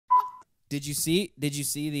Did you see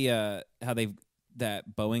the how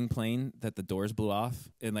that Boeing plane that the doors blew off?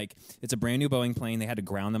 And like it's a brand new Boeing plane. They had to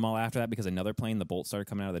ground them all after that because another plane, the bolt started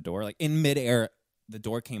coming out of the door. Like in midair, the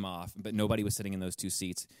door came off, but nobody was sitting in those two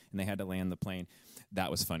seats, and they had to land the plane. That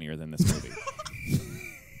was funnier than this movie.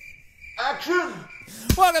 Action!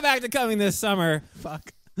 Welcome back to Coming This Summer.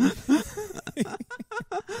 Fuck.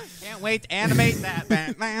 Can't wait to animate that,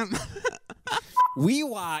 Batman. We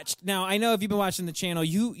watched. Now I know if you've been watching the channel,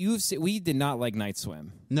 we did not like Night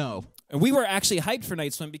Swim. No. And we were actually hyped for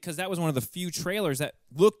Night Swim because that was one of the few trailers that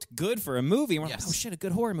looked good for a movie. And we're like, oh shit, a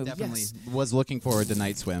good horror movie. Definitely yes. was looking forward to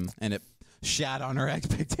Night Swim, and it shat on our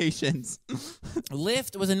expectations.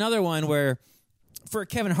 Lift was another one where, for a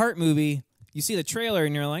Kevin Hart movie, you see the trailer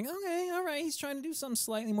and you're like, okay, all right, he's trying to do something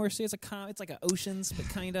slightly more serious. It's like an Oceans, but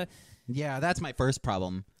kind of. Yeah, that's my first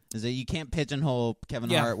problem, is that you can't pigeonhole Kevin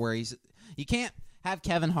Hart where you can't have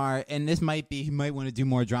Kevin Hart, and he might want to do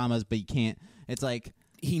more dramas, but you can't. It's like,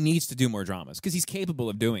 he needs to do more dramas because he's capable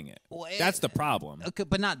of doing it. Well, that's the problem. Okay,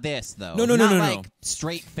 but not this though. No. Like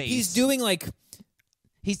straight face. He's doing like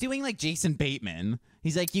Jason Bateman.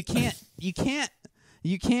 He's like, you can't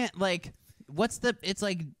like, what's the? It's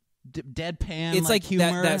like deadpan. It's like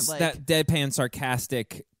humor. that deadpan,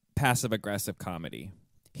 sarcastic, passive aggressive comedy.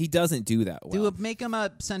 He doesn't do that well. Make him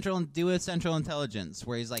a central intelligence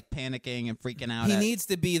where he's like panicking and freaking out. He needs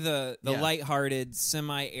to be the lighthearted,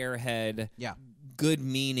 semi-airhead,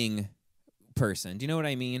 good-meaning person. Do you know what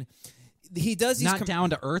I mean? He does these not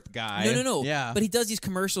down-to-earth guy. No. Yeah. But he does these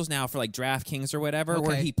commercials now for like DraftKings or whatever,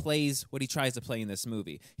 where he plays what he tries to play in this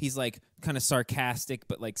movie. He's like kind of sarcastic,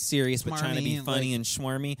 but like serious, but trying to be funny and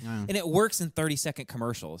schmarmy. Yeah. And it works in 30-second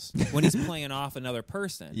commercials when he's playing off another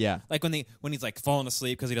person. Yeah. Like when he's like falling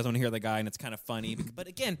asleep because he doesn't want to hear the guy, and it's kind of funny. But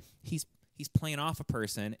again, he's playing off a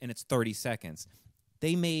person, and it's 30 seconds.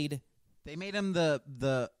 They made him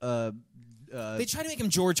they try to make him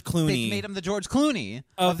George Clooney. They made him the George Clooney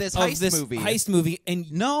of this heist movie.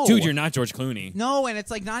 And no, dude, you're not George Clooney. No, and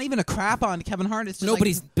it's like not even a crap on Kevin Hart. It's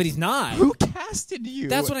just but he's not. Who casted you?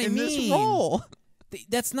 That's what I mean. This role.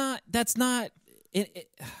 That's not. Okay,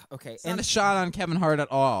 it's not a shot on Kevin Hart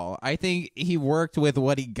at all. I think he worked with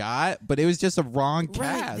what he got, but it was just a wrong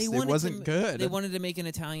cast. It wasn't good. They wanted to make an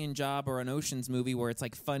Italian Job or an Oceans movie where it's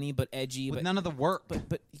like funny but edgy, with none of the work.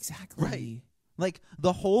 But exactly right. Like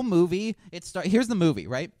the whole movie, here's the movie,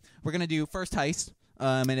 right? We're gonna do first heist,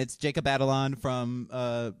 and it's Jacob Batalon from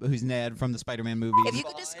who's Ned from the Spider-Man movie. If you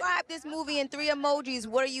could describe this movie in 3 emojis,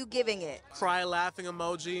 what are you giving it? Cry laughing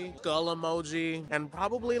emoji, skull emoji, and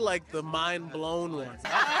probably like the mind blown one.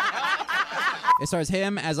 It stars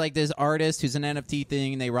him as like this artist who's an NFT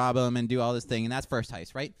thing, and they rob him and do all this thing, and that's first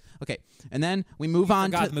heist, right? Okay, and then we move on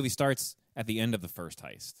to the movie starts at the end of the first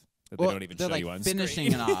heist. They don't even show like you on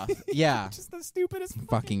finishing screen. it off. Yeah. Just the stupidest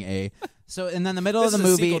fucking A. So, and then the middle of the This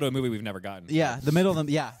is movie. a sequel to a movie we've never gotten. Yeah, the middle of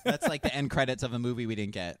the that's like the end credits of a movie we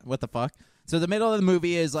didn't get. What the fuck? So the middle of the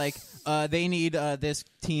movie is like they need this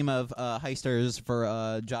team of heisters for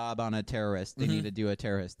a job on a terrorist. They need to do a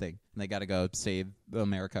terrorist thing. And they got to go save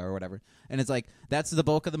America or whatever. And it's like that's the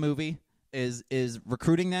bulk of the movie. Is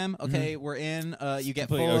recruiting them. Okay, we're in. You get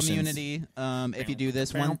full immunity if you do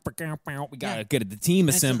this one. We gotta get the team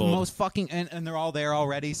assembled. It's the most fucking and they're all there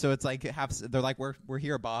already. So it's like they're like we're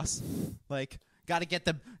here, boss. Like got to get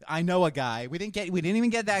the. I know a guy. We didn't even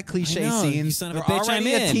get that cliche scene. You son of a they're bitch,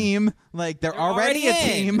 already I'm a in. team. Like they're already a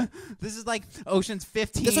team. This is like Ocean's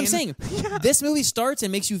 15. That's what I'm saying. This movie starts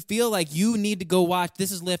and makes you feel like you need to go watch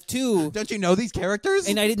This Is Lift 2. Don't you know these characters?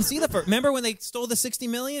 And I didn't see the first. Remember when they stole the $60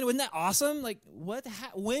 million? Wasn't that awesome? Like what?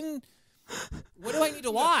 When? What do I need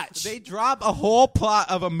to watch? They drop a whole plot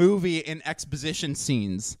of a movie in exposition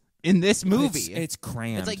scenes. In this movie, it's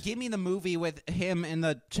crammed. It's like give me the movie with him and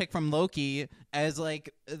the chick from Loki as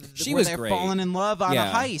like she where was they're great. falling in love on a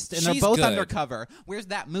heist and they're both good. undercover. Where's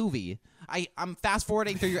that movie? I'm fast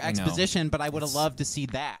forwarding through your exposition, but I would have loved to see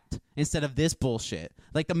that instead of this bullshit.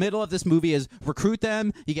 Like the middle of this movie is recruit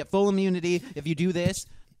them, you get full immunity if you do this.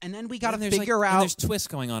 And then we got to figure out. And there's twists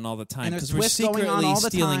going on all the time because we're secretly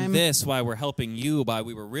stealing time. this while we're helping you, while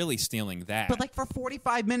we were really stealing that. But like for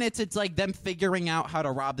 45 minutes, it's like them figuring out how to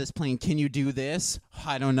rob this plane. Can you do this?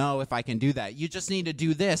 I don't know if I can do that. You just need to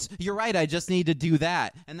do this. You're right. I just need to do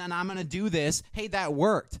that. And then I'm going to do this. Hey, that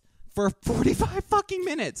worked. For 45 fucking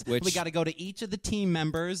minutes. We got to go to each of the team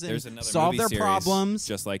members and solve their problems.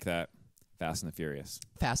 Just like that. Fast and the Furious.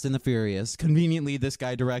 Fast and the Furious. Conveniently, this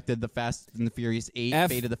guy directed the Fast and the Furious 8,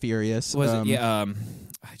 Fate of the Furious. Was it? Yeah.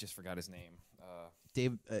 I just forgot his name.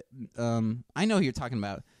 Dave. I know who you're talking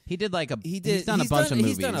about. He did like a. He's done a bunch of He's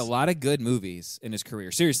movies. done a lot of good movies in his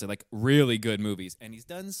career. Seriously, like really good movies, and he's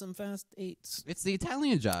done some Fast 8s. It's the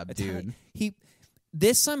Italian Job, dude.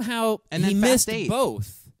 This somehow And he then missed Fast 8.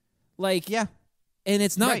 both. Like Yeah. and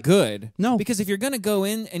it's not Right. good. No. Because if you're going to go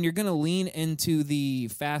in and you're going to lean into the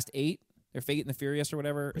Fast 8 or Fate and the Furious or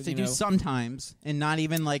whatever, They do sometimes, and not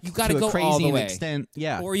even like You gotta to go a crazy all the way. extent.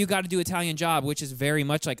 Yeah. or you got to do Italian Job, which is very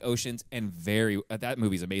much like Oceans and very that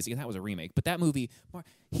movie's amazing. And that was a remake. But that movie,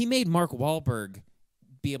 he made Mark Wahlberg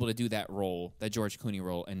be able to do that role, that George Clooney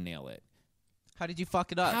role, and nail it. How did you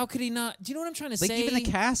fuck it up? How could he not? Do you know what I'm trying to like say? even the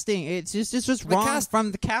casting, it's just wrong cast-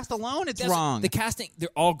 from the cast alone. It's wrong. The casting, they're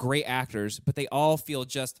all great actors, but they all feel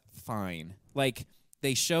just fine. Like,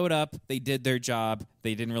 they showed up, they did their job,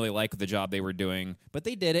 they didn't really like the job they were doing, but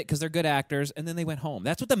they did it because they're good actors, and then they went home.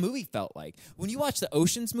 That's what the movie felt like. When you watch the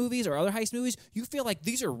Oceans movies or other heist movies, you feel like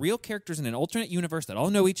these are real characters in an alternate universe that all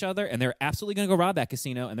know each other, and they're absolutely going to go rob that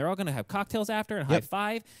casino, and they're all going to have cocktails after and high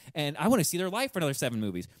five, and I want to see their life for another 7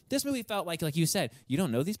 movies. This movie felt like you said, you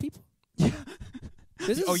don't know these people?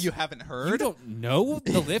 Oh, you haven't heard? You don't know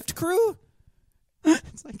the Lyft crew?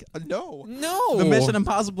 It's like no. The Mission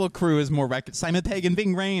Impossible crew is more Simon Pegg and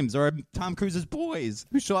Ving Rhames or Tom Cruise's boys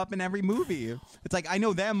who show up in every movie. It's like I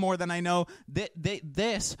know them more than I know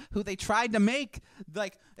this who they tried to make.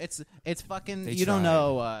 Like it's fucking They you don't tried.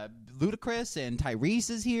 know Ludacris and Tyrese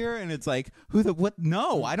is here, and it's like what?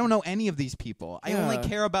 No, I don't know any of these people. I only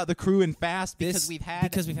care about the crew in Fast because we've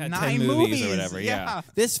had 10 9 movies or whatever. Yeah.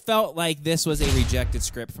 This felt like this was a rejected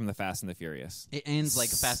script from the Fast and the Furious. It ends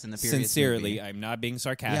like a Fast and the Furious. Sincerely, movie. I'm not being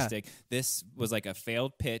sarcastic. This was like a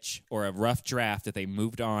failed pitch or a rough draft that they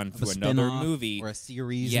moved on to a another spin-off movie or a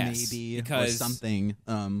series, Yes, maybe because or something.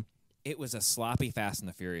 It was a sloppy Fast and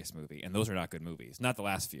the Furious movie, and those are not good movies. Not the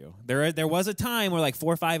last few. There was a time where like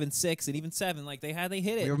 4, 5, and 6, and even 7, like they hit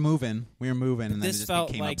it. We were moving, and then this it just felt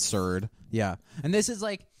became like- absurd. Yeah, and this is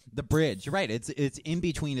like the bridge. You're right. It's in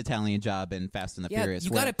between Italian Job and Fast and the Furious. You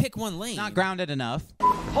where got to pick one lane. it's not grounded enough.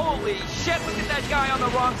 Holy shit, look at that guy on the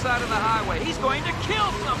wrong side of the highway. He's going to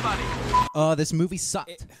kill somebody. Oh, this movie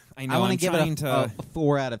sucked. I know. want I'm to give trying it to. a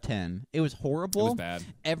 4 out of 10. It was horrible. It was bad.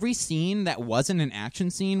 Every scene that wasn't an action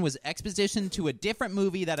scene was exposition to a different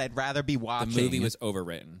movie that I'd rather be watching. The movie was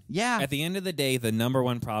overwritten. Yeah. At the end of the day, the number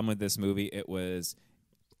one problem with this movie, it was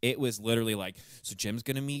literally like, so Jim's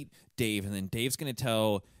gonna meet Dave, and then Dave's gonna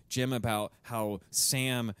tell Jim about how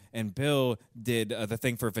Sam and Bill did the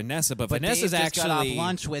thing for Vanessa, but Vanessa's Dave just actually got off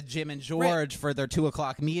lunch with Jim and George for their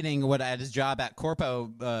 2:00 meeting. At his job at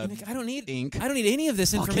Corpo. Like, I don't need Inc. I don't need any of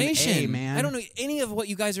this Fucking information, A, man. I don't know any of what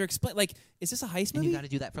you guys are explaining. Like, is this a heist And movie? you got to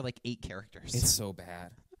do that for like 8 characters. It's so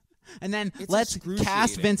bad. And then It's let's excruciating.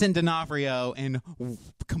 cast Vincent D'Onofrio and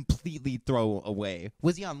completely throw away.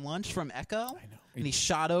 Was he on lunch from Echo? I know. And he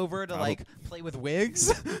shot over to like play with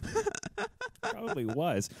wigs. Probably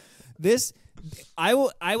was. This, I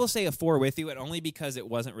will say a 4 with you, and only because it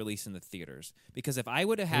wasn't released in the theaters. Because if I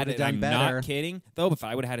would have had would've it, I'm done better. not kidding, though, if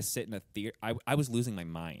I would have had to sit in a theater, I was losing my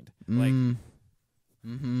mind. Like,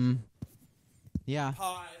 Yeah.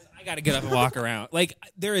 pause, I got to get up and walk around. Like,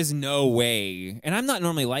 there is no way, and I'm not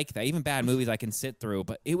normally like that. Even bad movies I can sit through,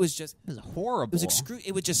 but it was just, It was horrible. it was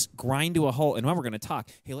it would just grind to a halt. And while we're going to talk,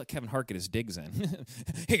 hey, let Kevin Hart get his digs in.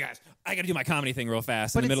 Hey, guys, I got to do my comedy thing real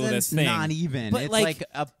fast in the middle of this thing. Not even. But it's like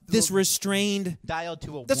a this restrained. dialed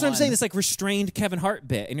to a That's what I'm 1. saying. This like restrained Kevin Hart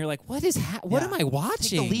bit, and you're like, what is? What Yeah. am I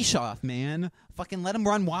watching? Take the leash off, man. Fucking let him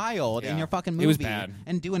run wild in Yeah. your fucking movie. It was bad.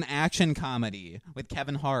 And do an action comedy with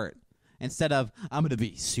Kevin Hart instead of I'm gonna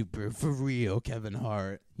be super for real, Kevin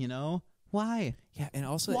Hart. You know why? Yeah, and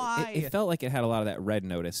also Why? it felt like it had a lot of that Red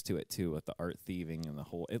Notice to it too, with the art thieving and the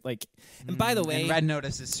whole. It like, and by the way, And Red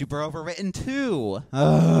Notice is super overwritten too.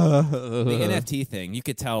 the NFT thing, you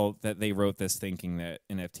could tell that they wrote this thinking that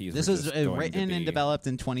NFTs. This were was just going written to and be- developed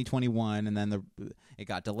in 2021, and then it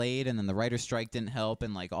got delayed, and then the writer's strike didn't help,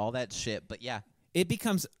 and like all that shit. But yeah, It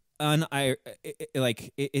becomes it's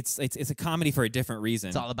a comedy for a different reason.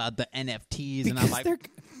 it's all about the NFTs, and I'm Because like,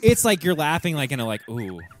 it's like you're laughing like in a like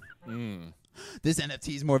ooh. this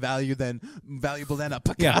NFT is more valuable than a Yeah,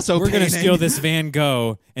 Picasso we're gonna painting. steal this Van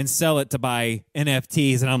Gogh and sell it to buy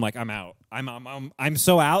NFTs, and I'm like, I'm out. I'm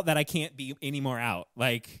so out that I can't be any more out.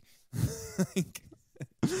 Like,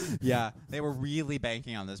 Yeah, they were really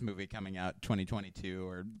banking on this movie coming out 2022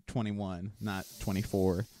 or 21, not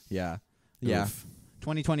 24. Yeah. Yeah. Oof.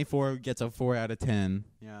 2024 gets a 4 out of 10.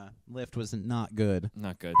 Yeah. Lyft was not good.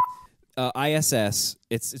 not good. ISS.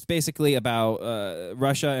 It's basically about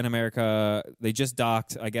Russia and America. They just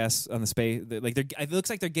docked, I guess, on the space. It looks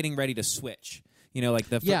like they're getting ready to switch You know, like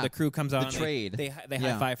the crew comes on, trade. they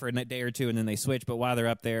high five for a day or two, and then they switch. But while they're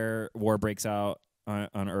up there, war breaks out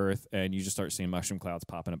on Earth, and you just start seeing mushroom clouds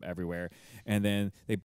popping up everywhere. And then they